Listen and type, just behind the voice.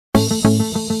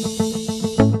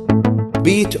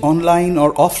Be it online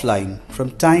or offline,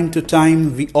 from time to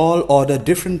time we all order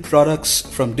different products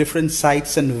from different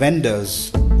sites and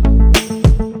vendors.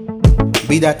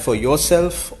 Be that for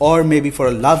yourself or maybe for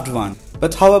a loved one.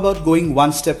 But how about going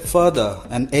one step further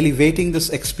and elevating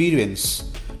this experience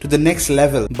to the next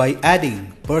level by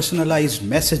adding personalized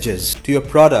messages to your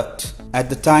product? At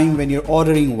the time when you're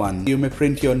ordering one, you may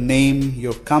print your name,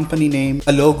 your company name,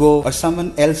 a logo, or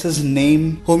someone else's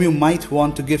name whom you might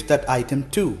want to gift that item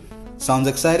to. Sounds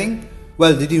exciting?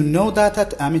 Well, did you know that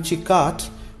at Amicikart,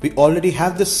 we already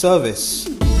have this service?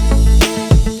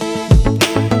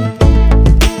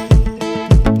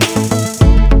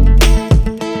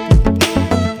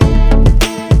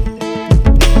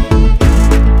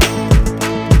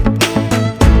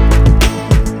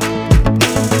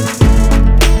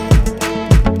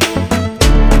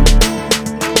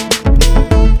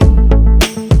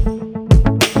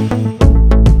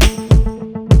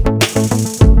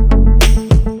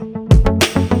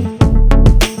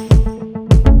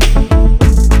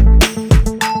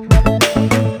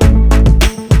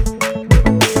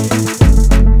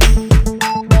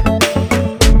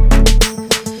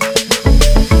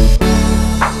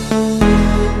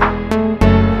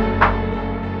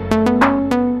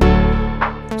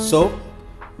 So,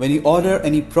 when you order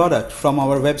any product from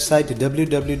our website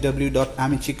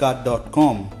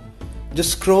www.amicikart.com,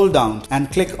 just scroll down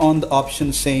and click on the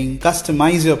option saying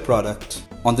Customize your product.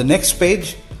 On the next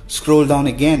page, scroll down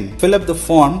again, fill up the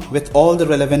form with all the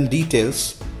relevant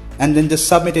details and then just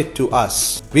submit it to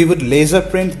us. We would laser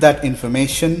print that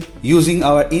information using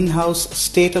our in-house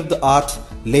state-of-the-art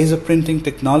laser printing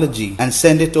technology and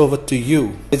send it over to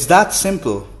you. It's that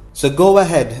simple. So go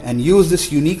ahead and use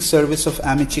this unique service of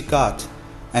Amicikart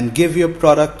and give your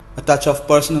product a touch of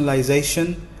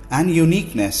personalization and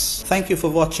uniqueness. Thank you for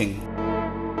watching.